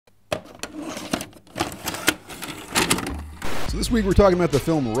So this week we're talking about the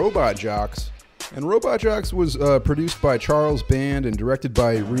film Robot Jox. And Robot Jox was produced by Charles Band and directed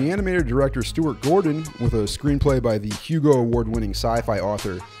by Reanimator director Stuart Gordon with a screenplay by the Hugo Award-winning sci-fi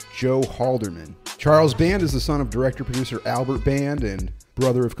author Joe Haldeman. Charles Band is the son of director-producer Albert Band and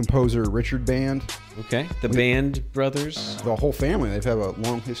brother of composer Richard Band. Okay, the Band brothers. The whole family, they've had a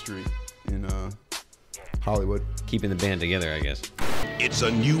long history in Hollywood. Keeping the band together, I guess. It's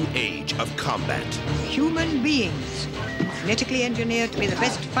a new age of combat. Human beings, genetically engineered to be the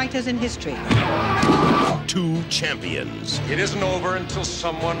best fighters in history. Two champions It isn't over until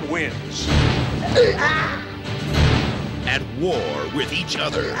someone wins. at war with each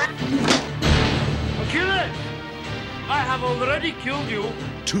other. Kill it! I have already killed you.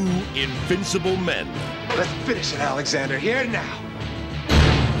 Two invincible men. Let's finish it, Alexander, here now.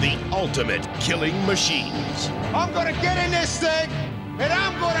 The ultimate killing machines. I'm gonna get in this thing, and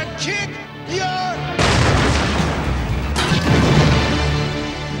I'm gonna kick your...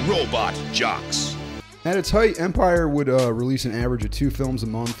 Robot Jox. At its height, Empire would release an average of 2 films a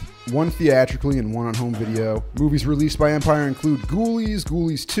month, one theatrically and one on home video. Movies released by Empire include Ghoulies,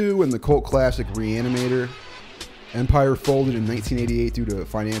 Ghoulies 2, and the cult classic Reanimator. Empire folded in 1988 due to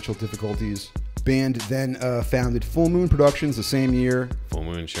financial difficulties. Band then founded Full Moon Productions the same year. Full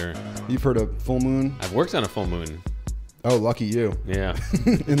Moon, sure. You've heard of Full Moon? I've worked on a full moon. Oh, lucky you. Yeah.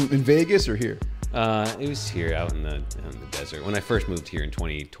 in Vegas or here? It was here out in the desert when I first moved here in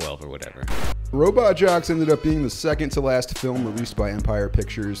 2012 or whatever. Robot Jox ended up being the second to last film released by Empire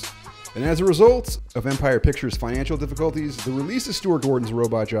Pictures. And as a result of Empire Pictures' financial difficulties, the release of Stuart Gordon's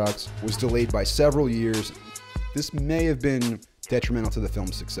Robot Jox was delayed by several years. This may have been detrimental to the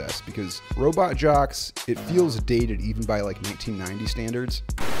film's success because Robot Jox, it feels dated even by like 1990 standards.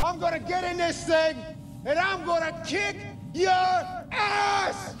 I'm gonna get in this thing, and I'm gonna kick your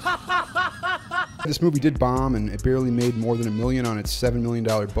ass! This movie did bomb and it barely made more than $1 million on its $7 million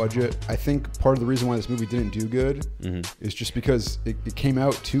budget. I think part of the reason why this movie didn't do good is just because it came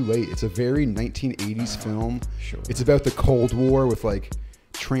out too late. It's a very 1980s film. Sure. It's about the Cold War with like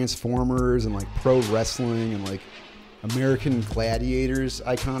Transformers and like pro wrestling and like American Gladiators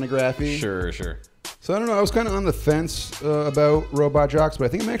iconography. Sure, sure. So I don't know, I was kind of on the fence about Robot Jox, but I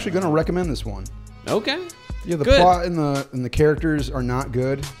think I'm actually going to recommend this one. Okay. Yeah, the Good. plot and the characters are not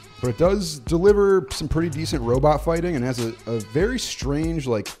good, but it does deliver some pretty decent robot fighting and has a very strange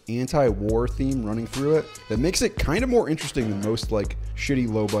like anti-war theme running through it that makes it kind of more interesting than most like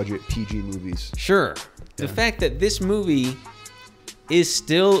shitty low-budget PG movies. Sure. The fact that this movie is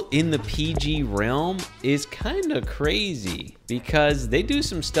still in the PG realm is kind of crazy because they do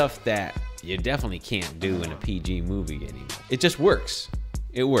some stuff that you definitely can't do in a PG movie anymore. It just works.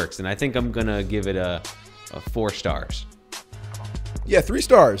 It works, and I think I'm gonna give it a 4 stars. Yeah, 3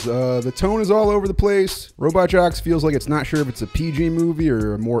 stars. The tone is all over the place. Robot Jox feels like it's not sure if it's a PG movie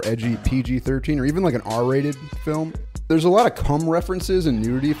or a more edgy PG-13 or even like an R-rated film. There's a lot of cum references and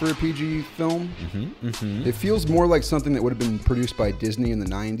nudity for a PG film. It feels more like something that would have been produced by Disney in the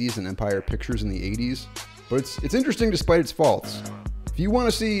 90s and Empire Pictures in the 80s. But it's interesting despite its faults. If you want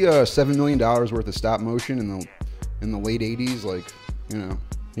to see $7 million worth of stop motion in the late 80s, like, you know,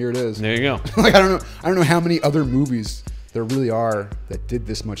 here it is. There you go. Like I don't know how many other movies there really are that did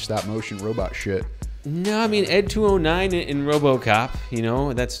this much stop motion robot shit. No, I mean Ed 209 in RoboCop, you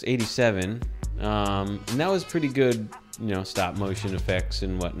know, that's 87. And that was pretty good, you know, stop motion effects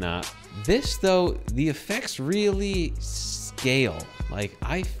and whatnot. This though, the effects really scale. Like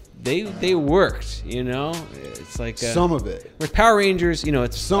they worked, you know. It's like Some of it. with Power Rangers, you know,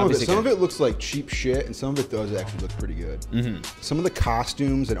 it's Some of it. obviously Some of good. it looks like cheap shit, and some of it does actually look pretty good. Some of the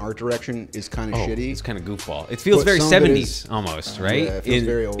costumes and art direction is kind of shitty. It's kind of goofball. It feels But very some of it 70s is- almost, right? Yeah, it feels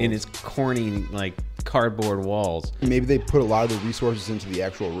very old. In its corny like cardboard walls. Maybe they put a lot of the resources into the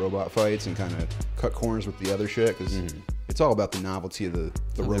actual robot fights and kind of cut corners with the other shit because it's all about the novelty of the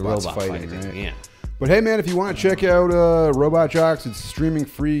robots robot fighting, fighting, right? yeah. But hey, man, if you want to check out Robot Jox, it's streaming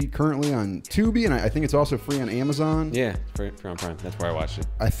free currently on Tubi, and I think it's also free on Amazon. Yeah, for on Prime. That's where I watched it.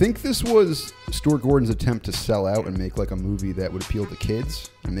 I think this was Stuart Gordon's attempt to sell out and make like a movie that would appeal to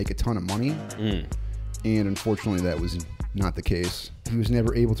kids and make a ton of money. And unfortunately, that was not the case. He was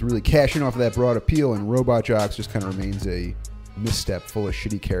never able to really cash in off of that broad appeal, and Robot Jox just kind of remains a misstep full of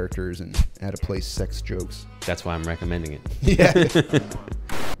shitty characters and out-of-place sex jokes. That's why I'm recommending it. Yeah.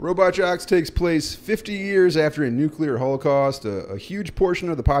 Robot Jox takes place 50 years after a nuclear holocaust. A huge portion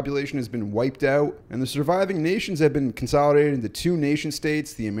of the population has been wiped out, and the surviving nations have been consolidated into 2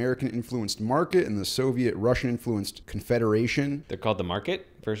 nation-states, the American-influenced market and the Soviet-Russian-influenced confederation. They're called the Market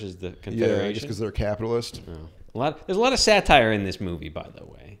versus the Confederation. Yeah, just because they're capitalist. Oh. There's a lot of satire in this movie, by the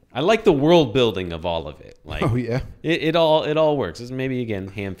way. I like the world building of all of it. Like, Oh, yeah. it all works. It's maybe again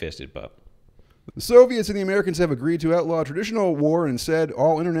ham-fisted, but The Soviets and the Americans have agreed to outlaw traditional war, and instead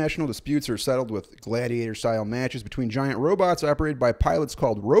all international disputes are settled with gladiator-style matches between giant robots operated by pilots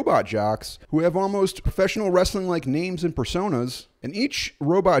called robot jocks, who have almost professional wrestling-like names and personas. And each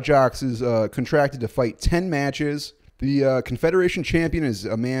robot jocks is contracted to fight 10 matches. The Confederation champion is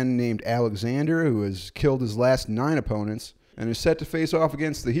a man named Alexander, who has killed his last 9 opponents, and is set to face off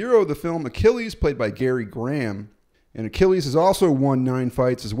against the hero of the film, Achilles, played by Gary Graham. And Achilles has also won 9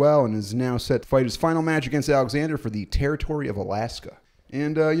 fights as well, and is now set to fight his final match against Alexander for the territory of Alaska.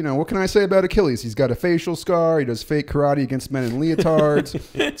 And, what can I say about Achilles? He's got a facial scar, he does fake karate against men in leotards.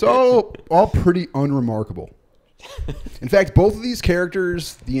 It's all pretty unremarkable. In fact, both of these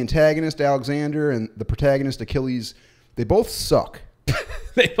characters, the antagonist Alexander and the protagonist Achilles, they both suck.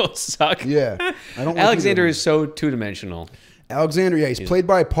 they both suck. Yeah. I don't like Alexander either. is so two-dimensional. Alexander, yeah, he's played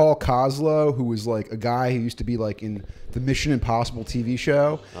by Paul Kozlow, who was like a guy who used to be like in the Mission Impossible TV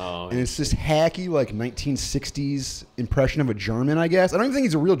show. Oh, and it's this hacky like 1960s impression of a German, I guess. I don't even think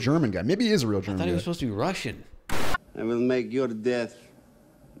he's a real German guy. Maybe he is a real German I thought guy. he was supposed to be Russian. I will make your death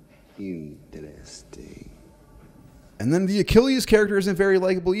interesting. And then the Achilles character isn't very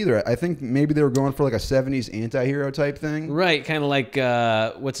likable either. I think maybe they were going for like a 70s anti-hero type thing. Right, kind of like,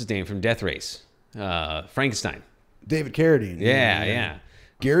 what's his name from Death Race? Frankenstein. David Carradine. Yeah.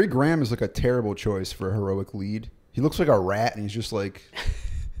 Gary Graham is like a terrible choice for a heroic lead. He looks like a rat, and he's just like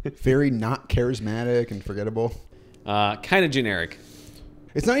very not charismatic and forgettable. Kind of generic.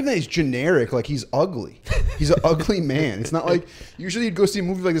 It's not even that he's generic. Like, he's ugly. He's an ugly man. It's not like usually you'd go see a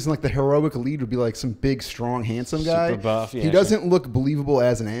movie like this and like the heroic lead would be like some big, strong, handsome guy. Super buff, yeah, he doesn't look believable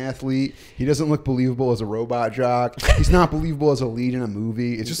as an athlete. He doesn't look believable as a robot jock. He's not believable as a lead in a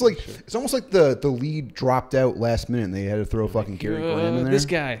movie. It's just like it's almost like the lead dropped out last minute and they had to throw fucking Gary Graham in there. This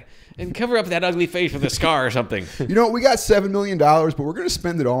guy. And cover up that ugly face with a scar or something. You know, we got $7 million, but we're going to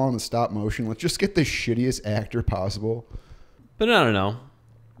spend it all on the stop motion. Let's just get the shittiest actor possible. But I don't know.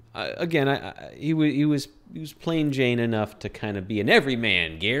 He was plain Jane enough to kind of be an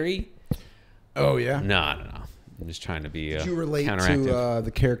everyman, Gary. Oh, yeah? No. I'm just trying to be Did you relate counteractive. to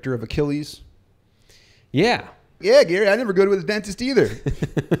the character of Achilles? Yeah. Yeah, Gary, I never go to the dentist either.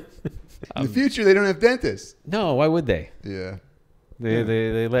 In the future, they don't have dentists. No, why would they? Yeah.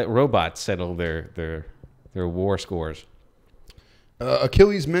 They let robots settle their war scores.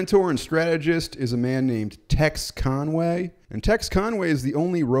 Achilles' mentor and strategist is a man named Tex Conway. And Tex Conway is the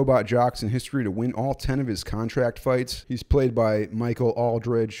only robot jocks in history to win all 10 of his contract fights. He's played by Michael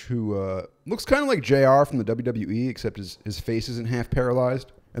Aldridge, who looks kind of like JR from the WWE, except his face isn't half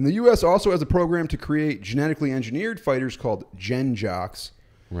paralyzed. And the U.S. also has a program to create genetically engineered fighters called Gen Jocks.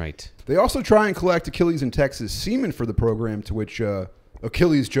 Right. They also try and collect Achilles and Tex's semen for the program, to which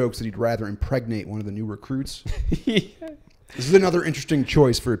Achilles jokes that he'd rather impregnate one of the new recruits. This is another interesting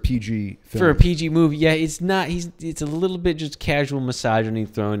choice for a PG film. For a PG movie, yeah, it's not. It's a little bit just casual misogyny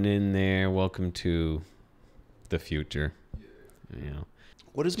thrown in there. Welcome to the future. You know,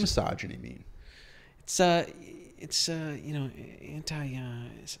 What does misogyny mean? it's it's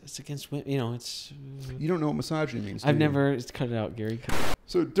against women. You know, it's. You don't know what misogyny means. I've do you? never. It's cut it out, Gary.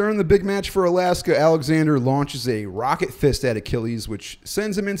 So during the big match for Alaska, Alexander launches a rocket fist at Achilles, which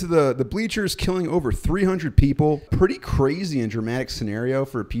sends him into the bleachers, killing over 300 people. Pretty crazy and dramatic scenario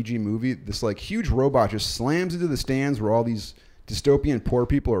for a PG movie. This like huge robot just slams into the stands where all these dystopian poor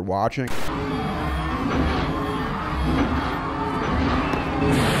people are watching.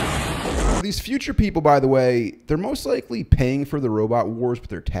 These future people, by the way, they're most likely paying for the robot wars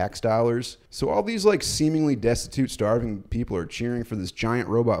with their tax dollars. So all these like seemingly destitute, starving people are cheering for this giant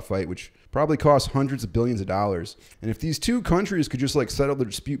robot fight, which probably costs hundreds of billions of dollars. And if these two countries could just like settle their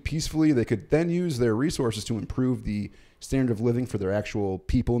dispute peacefully, they could then use their resources to improve the standard of living for their actual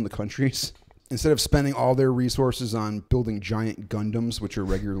people in the countries. Instead of spending all their resources on building giant Gundams, which are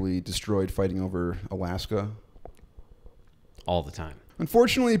regularly destroyed fighting over Alaska. All the time.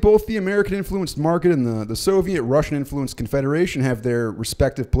 Unfortunately, both the American-influenced market and the Soviet-Russian-influenced Confederation have their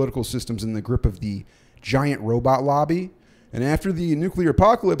respective political systems in the grip of the giant robot lobby. And after the nuclear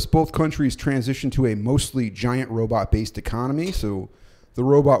apocalypse, both countries transitioned to a mostly giant robot-based economy. So the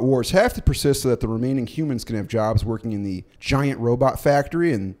robot wars have to persist so that the remaining humans can have jobs working in the giant robot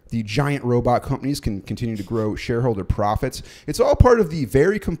factory, and the giant robot companies can continue to grow shareholder profits. It's all part of the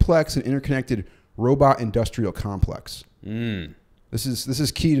very complex and interconnected robot industrial complex. This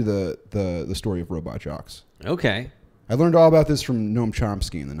is key to the story of robot jocks. Okay. I learned all about this from Noam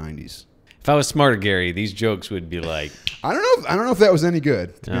Chomsky in the 90s. If I was smarter, Gary, these jokes would be like. I don't know if that was any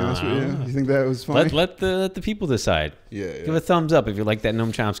good. To be honest with you, you think that was funny? Let the people decide. Yeah. Give a thumbs up if you like that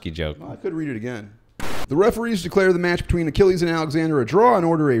Noam Chomsky joke. Well, I could read it again. The referees declare the match between Achilles and Alexander a draw and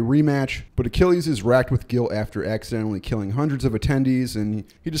order a rematch, but Achilles is racked with guilt after accidentally killing hundreds of attendees, and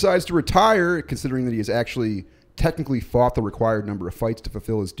he decides to retire, considering that he has actually technically fought the required number of fights to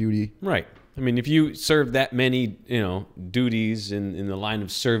fulfill his duty. Right. I mean, if you serve that many, duties in the line of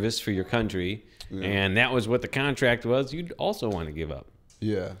service for your country, and that was what the contract was, you'd also want to give up.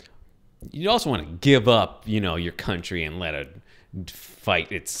 Yeah. You'd also want to give up, your country and let it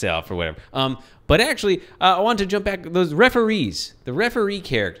fight itself or whatever. But actually, I want to jump back. Those referees, the referee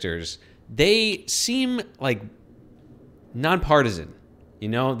characters, they seem like nonpartisan.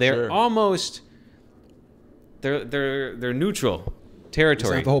 They're almost they're neutral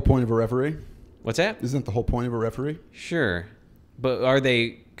territory. Isn't that the whole point of a referee? What's that? Isn't that the whole point of a referee? Sure. But are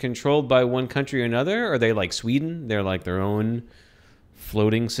they controlled by one country or another? Are they like Sweden? They're like their own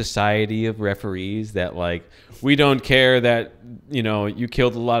floating society of referees that we don't care that, you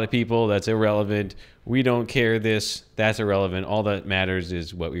killed a lot of people. That's irrelevant. We don't care this. That's irrelevant. All that matters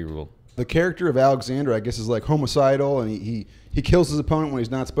is what we rule. The character of Alexander, I guess, is homicidal, and he kills his opponent when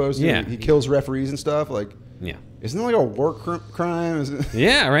he's not supposed to. Yeah. He kills referees and stuff. Yeah. Isn't it like a war crime?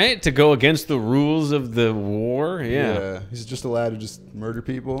 Yeah, right? To go against the rules of the war? Yeah. He's just allowed to just murder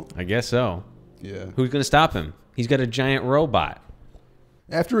people? I guess so. Yeah. Who's going to stop him? He's got a giant robot.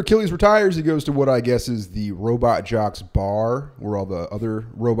 After Achilles retires, he goes to what I guess is the Robot Jocks bar, where all the other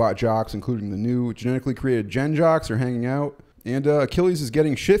robot jocks, including the new genetically created Gen Jocks, are hanging out. And Achilles is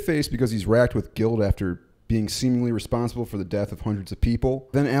getting shit-faced because he's racked with guilt after being seemingly responsible for the death of hundreds of people.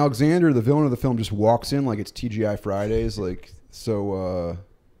 Then Alexander, the villain of the film, just walks in like it's TGI Fridays.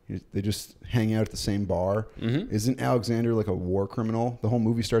 They just hang out at the same bar. Mm-hmm. Isn't Alexander like a war criminal? The whole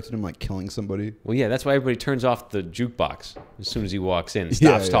movie starts with him like killing somebody. Well, yeah, that's why everybody turns off the jukebox as soon as he walks in.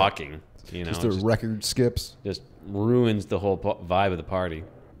 Stops talking. Just the record skips. Just ruins the whole vibe of the party.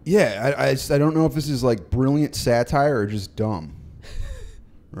 Yeah, I don't know if this is like brilliant satire or just dumb.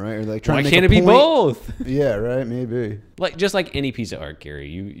 Right? Or like trying Why to make can't a it be point. both? Yeah, right, maybe. Just like any piece of art, Gary,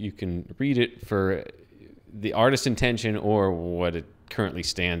 you can read it for the artist's intention or what it currently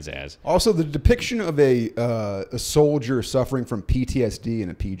stands as. Also, the depiction of a soldier suffering from PTSD in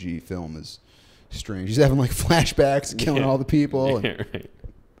a PG film is strange. He's having like flashbacks, killing all the people. Yeah, right.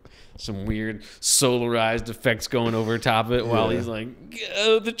 Some weird solarized effects going over top of it while he's like,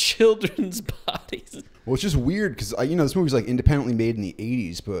 oh, the children's bodies. Well, it's just weird because, this movie's like independently made in the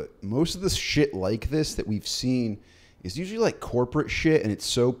 80s, but most of the shit like this that we've seen is usually like corporate shit, and it's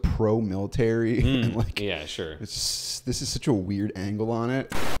so pro-military. And yeah, sure. This is such a weird angle on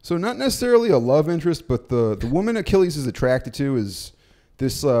it. So not necessarily a love interest, but the woman Achilles is attracted to is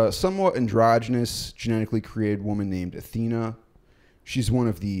this somewhat androgynous, genetically created woman named Athena. She's one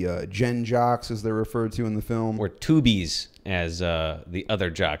of the Gen Jocks, as they're referred to in the film. Or Tubies, as the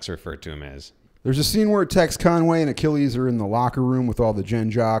other jocks refer to him as. There's a scene where Tex Conway and Achilles are in the locker room with all the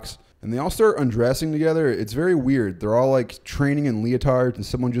Gen Jocks, and they all start undressing together. It's very weird. They're all like training in leotards, and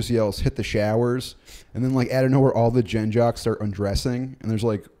someone just yells, "Hit the showers." And then like out of nowhere, all the Gen Jocks start undressing, and there's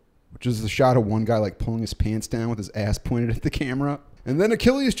like just a shot of one guy like pulling his pants down with his ass pointed at the camera. And then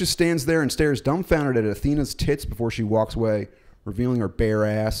Achilles just stands there and stares dumbfounded at Athena's tits before she walks away, revealing her bare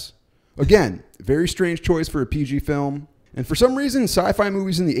ass. Again, very strange choice for a PG film. And for some reason, sci-fi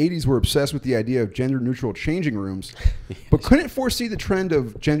movies in the 80s were obsessed with the idea of gender-neutral changing rooms, but couldn't foresee the trend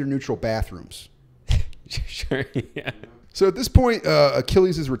of gender-neutral bathrooms. Sure, yeah. So at this point,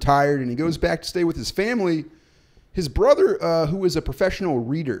 Achilles is retired, and he goes back to stay with his family. His brother, who is a professional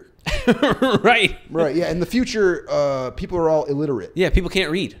reader. Right. Right, yeah. In the future, people are all illiterate. Yeah, people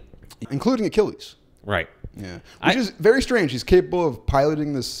can't read. Including Achilles. Right. Yeah, which is very strange. He's capable of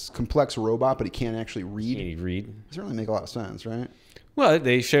piloting this complex robot, but he can't actually read. Can he read? Doesn't really make a lot of sense, right? Well,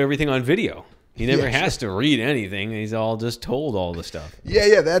 they show everything on video. He never has to read anything. He's all just told all the stuff.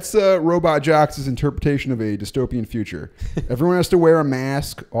 Yeah. That's Robot Jocks' interpretation of a dystopian future. Everyone has to wear a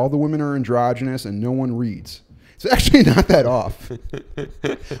mask. All the women are androgynous, and no one reads. It's actually not that off.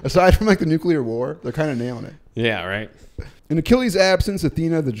 Aside from like the nuclear war, they're kind of nailing it. Yeah, right. In Achilles' absence,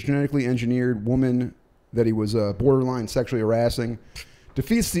 Athena, the genetically engineered woman that he was borderline sexually harassing,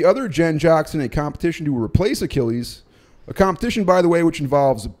 defeats the other Gen Jocks in a competition to replace Achilles. A competition, by the way, which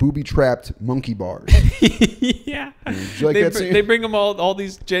involves booby-trapped monkey bars. Yeah. Did you like that scene? They bring them all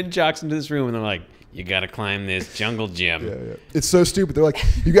these Gen Jocks into this room, and they're like, you got to climb this jungle gym. Yeah. It's so stupid. They're like,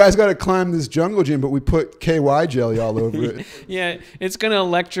 you guys got to climb this jungle gym, but we put KY jelly all over it. Yeah, it's going to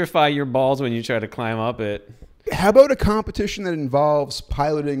electrify your balls when you try to climb up it. How about a competition that involves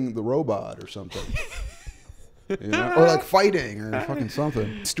piloting the robot or something? You know? Or like fighting or fucking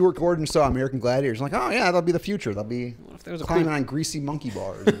something. Stuart Gordon saw American Gladiators. Like, oh yeah, that'll be the future. They'll be climbing on greasy monkey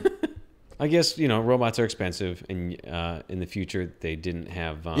bars. I guess, you know, robots are expensive, and in the future they didn't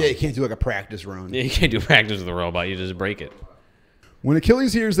have. Yeah, you can't do like a practice run. Yeah, you can't do practice with a robot. You just break it. When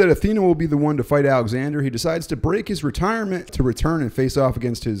Achilles hears that Athena will be the one to fight Alexander, he decides to break his retirement to return and face off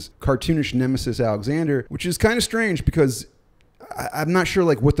against his cartoonish nemesis Alexander, which is kind of strange because I'm not sure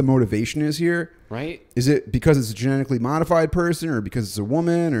like what the motivation is here. Right? Is it because it's a genetically modified person, or because it's a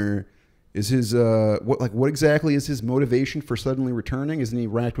woman, or is his what exactly is his motivation for suddenly returning? Isn't he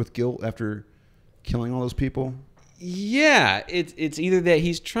racked with guilt after killing all those people? Yeah, it's either that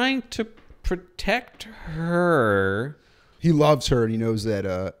he's trying to protect her. He loves her, and he knows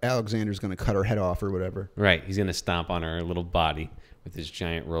that Alexander's going to cut her head off or whatever. Right, he's going to stomp on her little body with his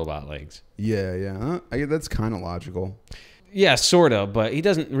giant robot legs. Yeah. That's kind of logical. Yeah, sort of, but he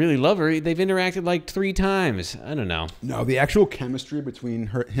doesn't really love her. They've interacted like 3 times. I don't know. No, the actual chemistry between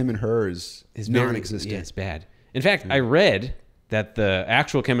him and her is non-existent. Yeah, it's bad. In fact, I read that the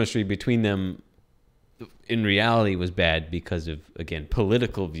actual chemistry between them in reality was bad because of, again,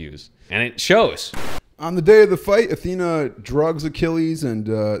 political views. And it shows. On the day of the fight, Athena drugs Achilles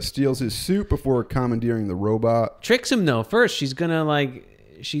and steals his suit before commandeering the robot. Tricks him, though. First, she's going to,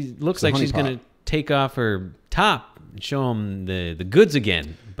 she looks like she's going to take off her top and show him the goods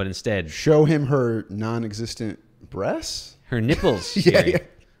again. But instead... Show him her non-existent breasts? Her nipples. Yeah.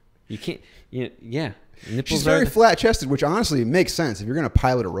 You can't... Yeah. Nipples. She's very flat-chested, which honestly makes sense. If you're going to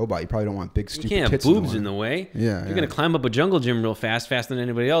pilot a robot, you probably don't want big, stupid tits. You can't have boobs in the way. Yeah, you're going to climb up a jungle gym real fast, faster than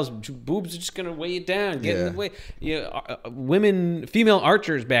anybody else. Boobs are just going to weigh it down, get in the way. Female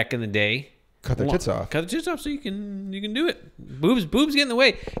archers back in the day cut their tits off. Cut their tits off so you can do it. Boobs get in the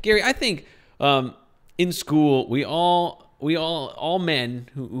way. Gary, I think in school all men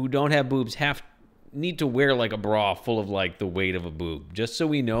who don't have boobs need to wear like a bra full of like the weight of a boob, just so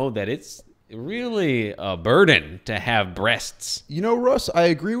we know that it's really a burden to have breasts. You know, Russ, I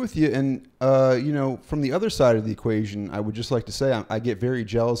agree with you. And, from the other side of the equation, I would just like to say I get very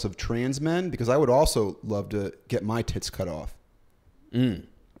jealous of trans men because I would also love to get my tits cut off. You know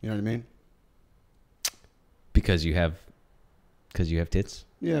what I mean? Because you have tits?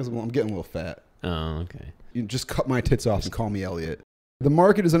 Yeah, well, I'm getting a little fat. Oh, okay. You just cut my tits off and call me Elliot. The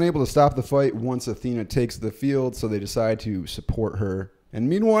market is unable to stop the fight once Athena takes the field, so they decide to support her. And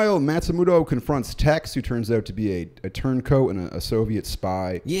meanwhile, Matsumoto confronts Tex, who turns out to be a turncoat and a Soviet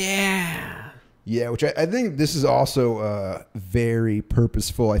spy. Yeah. Yeah, which I think this is also very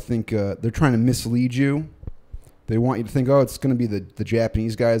purposeful. I think they're trying to mislead you. They want you to think, oh, it's going to be the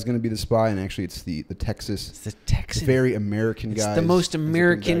Japanese guy is going to be the spy, and actually it's the Texas. It's the Texan. Very American guy. It's the most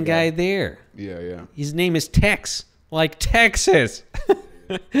American guy there. Yeah. His name is Tex, like Texas.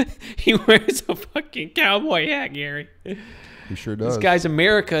 He wears a fucking cowboy hat, Gary. He sure does. This guy's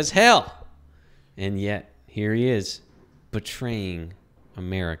America as hell. And yet, here he is, betraying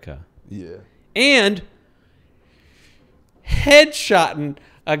America. Yeah. And headshotting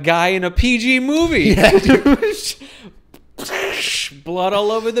a guy in a PG movie. Yeah, Blood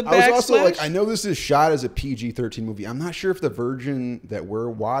all over the backsplash. I was also like, I know this is shot as a PG-13 movie. I'm not sure if the version that we're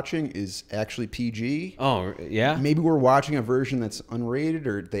watching is actually PG. Oh, yeah? Maybe we're watching a version that's unrated,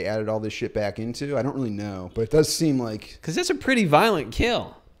 or they added all this shit back into. I don't really know, but it does seem like... Because that's a pretty violent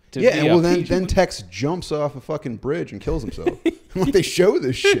kill. Yeah, and well, then Tex jumps off a fucking bridge and kills himself. Like, they show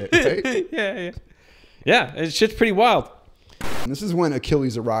this shit, right? Yeah. Yeah, shit's pretty wild. And this is when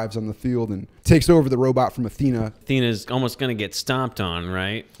Achilles arrives on the field and takes over the robot from Athena. Athena's almost going to get stomped on,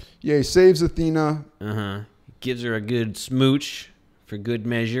 right? Yeah, he saves Athena. Gives her a good smooch for good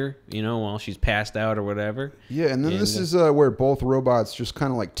measure, while she's passed out or whatever. Yeah, and then this is where both robots just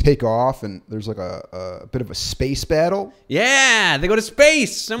kind of like take off, and there's like a bit of a space battle. Yeah, they go to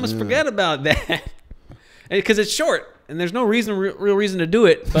space. I almost forget about that. Because it's short, and there's no real reason to do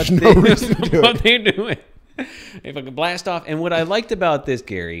it. But no reason to do it. They do it. If I could blast off. And what I liked about this,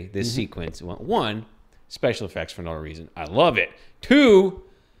 Gary, this sequence, one, special effects for no reason. I love it. 2,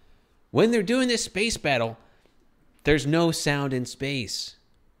 when they're doing this space battle, there's no sound in space.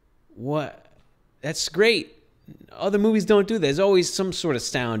 What? That's great. Other movies don't do that. There's always some sort of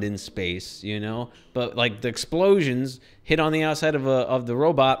sound in space, But like the explosions hit on the outside of the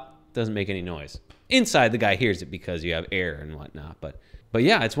robot doesn't make any noise. Inside, the guy hears it because you have air and whatnot. But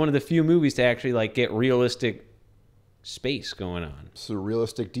yeah, it's one of the few movies to actually like get realistic space going on. So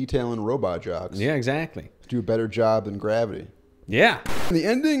realistic detail in robot jocks. Yeah, exactly. Do a better job than Gravity. Yeah. The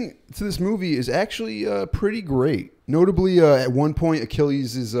ending to this movie is actually pretty great. Notably, at one point,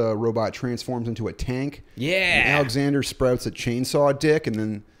 Achilles' robot transforms into a tank. Yeah. And Alexander sprouts a chainsaw dick, and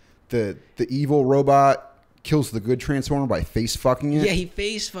then the evil robot kills the good Transformer by face fucking it. Yeah, he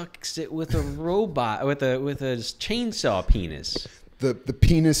face fucks it with a robot with a chainsaw penis. The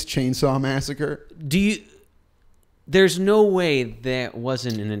penis chainsaw massacre. There's no way that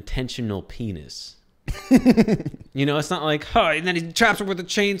wasn't an intentional penis. You know, it's not like, and then he traps her with a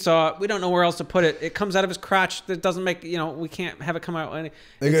chainsaw. We don't know where else to put it. It comes out of his crotch. That doesn't make, we can't have it come out. They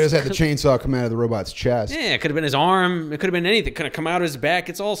could just have the chainsaw come out of the robot's chest. Yeah, it could have been his arm. It could have been anything. It could have come out of his back.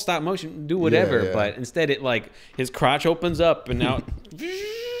 It's all stop motion. Do whatever. Yeah. But instead, it his crotch opens up and now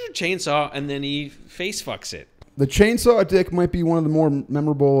chainsaw, and then he face fucks it. The chainsaw dick might be one of the more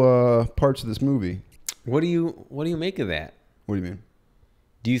memorable parts of this movie. What do you make of that? What do you mean?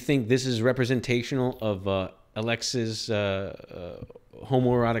 Do you think this is representational of Alexa's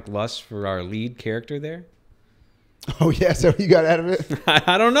homoerotic lust for our lead character there? Oh, yeah, so you got out of it?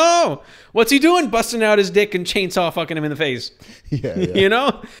 I don't know. What's he doing? Busting out his dick and chainsaw fucking him in the face. Yeah. You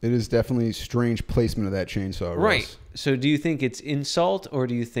know? It is definitely strange placement of that chainsaw. Right. Russ. So do you think it's insult, or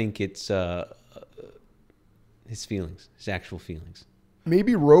do you think it's his feelings, his actual feelings?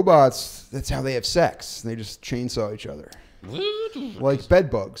 Maybe robots, that's how they have sex. They just chainsaw each other. Like bed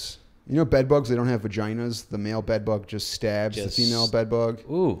bugs. You know bed bugs, they don't have vaginas. The male bed bug just stabs the female bed bug.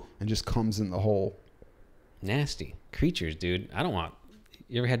 Ooh. And just comes in the hole. Nasty creatures, dude. I don't want...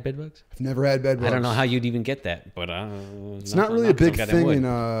 You ever had bed bugs? I've never had bed bugs. I don't know how you'd even get that, but... it's not really a big thing in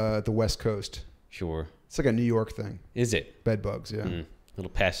the West Coast. Sure. It's like a New York thing. Is it? Bed bugs, yeah. Little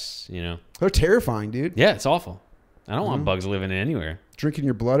pests, They're terrifying, dude. Yeah, it's awful. I don't want bugs living anywhere. Drinking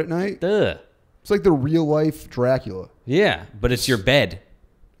your blood at night? Ugh. It's like the real life Dracula. Yeah, but it's your bed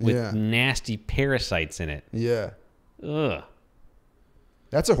with Yeah. nasty parasites in it. Yeah. Ugh.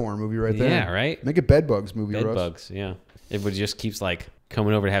 That's a horror movie right there. Yeah, right? Make a bed bugs movie, Bed Russ. bugs, yeah. Everybody just keeps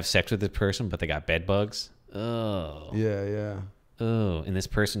coming over to have sex with this person, but they got bed bugs. Oh. Yeah. Oh, and this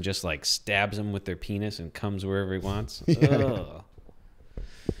person just stabs them with their penis and comes wherever he wants. Yeah. Oh.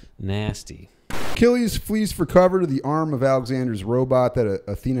 Nasty. Achilles flees for cover to the arm of Alexander's robot that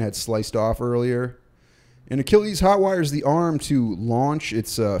Athena had sliced off earlier. And Achilles hotwires the arm to launch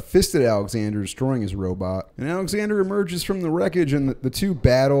its fist at Alexander, destroying his robot. And Alexander emerges from the wreckage, and the two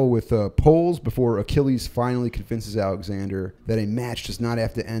battle with poles before Achilles finally convinces Alexander that a match does not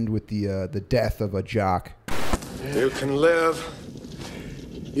have to end with the death of a jock. You can live.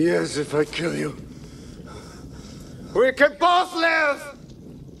 Yes, if I kill you. We can both live!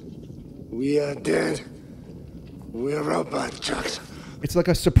 We are dead. We're robot jocks. It's like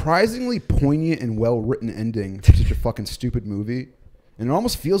a surprisingly poignant and well-written ending for such a fucking stupid movie. And it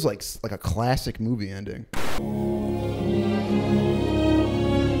almost feels like a classic movie ending.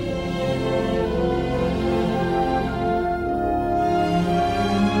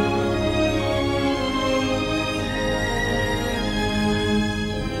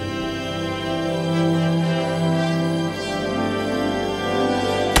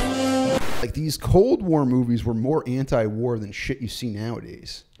 These Cold War movies were more anti-war than shit you see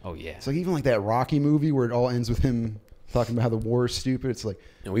nowadays. Oh, yeah. It's even like that Rocky movie where it all ends with him talking about how the war is stupid. It's like...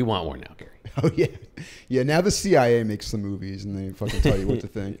 No, we want war now, Gary. Oh, yeah. Yeah, now the CIA makes the movies and they fucking tell you what to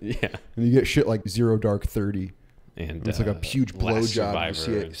think. Yeah. And you get shit like Zero Dark 30. And it's like a huge blowjob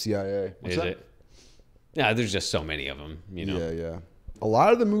of the CIA. What's that? It? Yeah, there's just so many of them, Yeah. A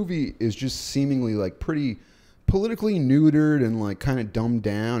lot of the movie is just seemingly pretty... politically neutered and kind of dumbed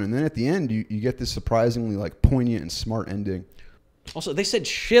down, and then at the end you get this surprisingly poignant and smart ending. Also, they said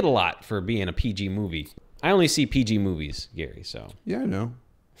shit a lot for being a PG movie. I only see PG movies, Gary, so yeah, I know.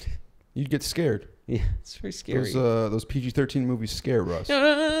 You'd get scared. Yeah, it's very scary. Those PG-13 movies scare us.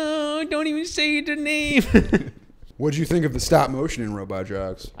 No, don't even say the name. What'd you think of the stop motion in Robot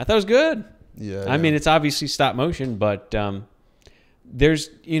Jocks? I thought it was good. Yeah, I mean, it's obviously stop motion, but there's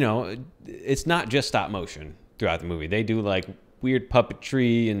it's not just stop motion throughout the movie. They do weird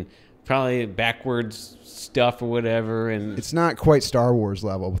puppetry and probably backwards stuff or whatever, and it's not quite Star Wars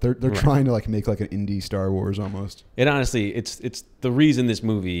level, but they're trying to make an indie Star Wars almost. It honestly, it's the reason this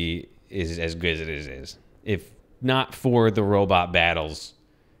movie is as good as it is. If not for the robot battles,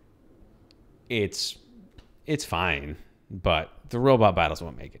 it's fine, but the robot battles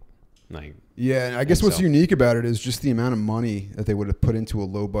won't make it. Yeah, and I guess what's unique about it is just the amount of money that they would have put into a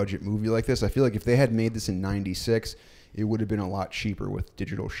low-budget movie like this. I feel like if they had made this in '96, it would have been a lot cheaper with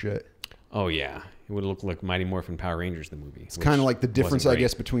digital shit. Oh, yeah. It would look like Mighty Morphin Power Rangers, the movie. It's kind of like the difference, I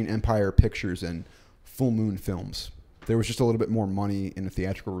guess, between Empire Pictures and Full Moon Films. There was just a little bit more money in the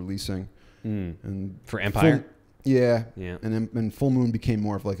theatrical releasing. And for Empire? Yeah. Yeah. And Full Moon became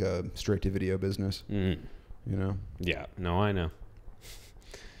more of like a straight-to-video business. Mm. You know? Yeah. No, I know.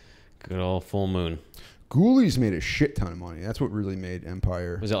 Good old Full Moon. Ghoulies made a shit ton of money. That's what really made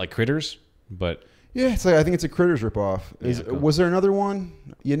Empire. Was that like Critters? But Yeah, it's like I think it's a Critters ripoff. Yeah, cool. Was there another one?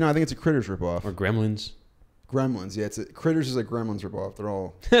 Yeah, no, I think it's a Critters ripoff. or Gremlins? Gremlins, yeah, Critters is a Gremlins ripoff. They're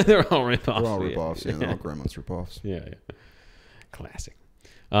all They're all ripoffs. they're all ripoffs. Yeah, they're all Gremlins ripoffs. Yeah. Classic.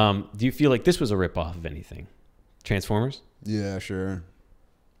 Do you feel like this was a ripoff of anything? Transformers? Yeah, sure.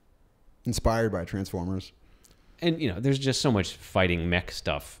 Inspired by Transformers. And there's just so much fighting mech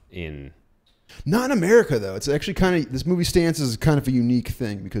stuff in. Not in America though. It's actually kind of this movie stance is kind of a unique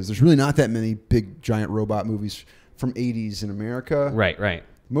thing because there's really not that many big giant robot movies from '80s in America. Right.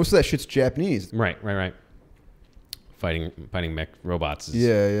 Most of that shit's Japanese. Right. Fighting mech robots is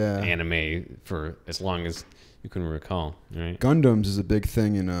Yeah. anime for as long as you can recall, right? Gundams is a big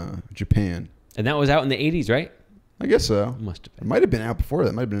thing in Japan. And that was out in the 80s, right? I guess so. Must have It been. might have been out before that.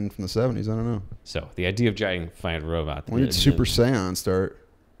 It might have been from the 70s. I don't know. So the idea of giant fighting robot. When did Super Saiyan start?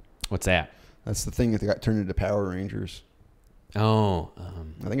 What's that? That's the thing that got turned into Power Rangers. Oh,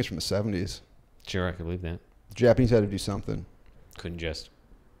 I think it's from the 70s. sure, I can believe that. The Japanese had to do something. Couldn't just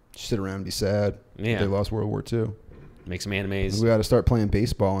Sit around and be sad. Yeah. They lost World War II. make some animes. We got to start playing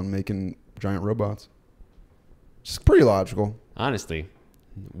baseball and making giant robots. It's pretty logical. Honestly,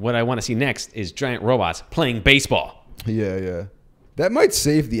 what I want to see next is giant robots playing baseball. Yeah. That might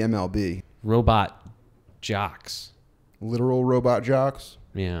save the MLB. Robot jocks. Literal robot jocks.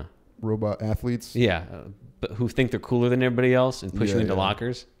 Yeah. Robot athletes. Yeah. But who think they're cooler than everybody else and push you into Yeah.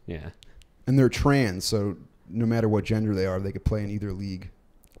 lockers. Yeah. And they're trans, so no matter what gender they are, they could play in either league.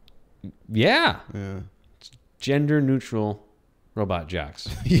 Yeah. Yeah. Gender neutral robot jocks.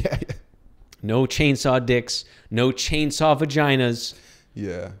 Yeah. No chainsaw dicks. No chainsaw vaginas.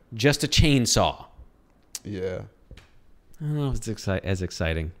 Yeah. Just a chainsaw. Yeah. I don't know if it's as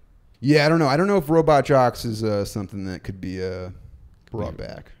exciting. Yeah, I don't know. I don't know if robot jocks is something that could be brought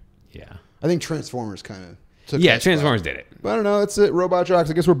back. Yeah. I think Transformers kind of took Yeah, that Transformers spot. did it. But I don't know. That's it. Robot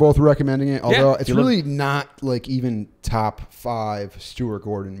jocks. I guess we're both recommending it. Although it's if you look- really not like even top 5 Stuart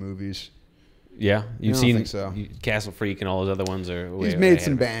Gordon movies. Yeah. You've I don't seen think so. Castle Freak and all those other ones are way He's way made ahead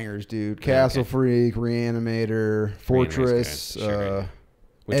some of it. bangers, dude. Castle Freak, Reanimator, Fortress, good. Sure,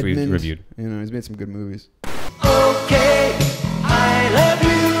 which we Edmund. reviewed. You know, he's made some good movies. OK, I love you。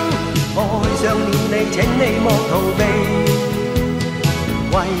愛上了你，請你莫逃避，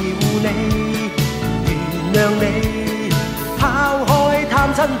維護你，原諒你，拋開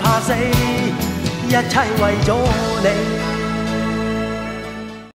貪生怕死，一切為咗你。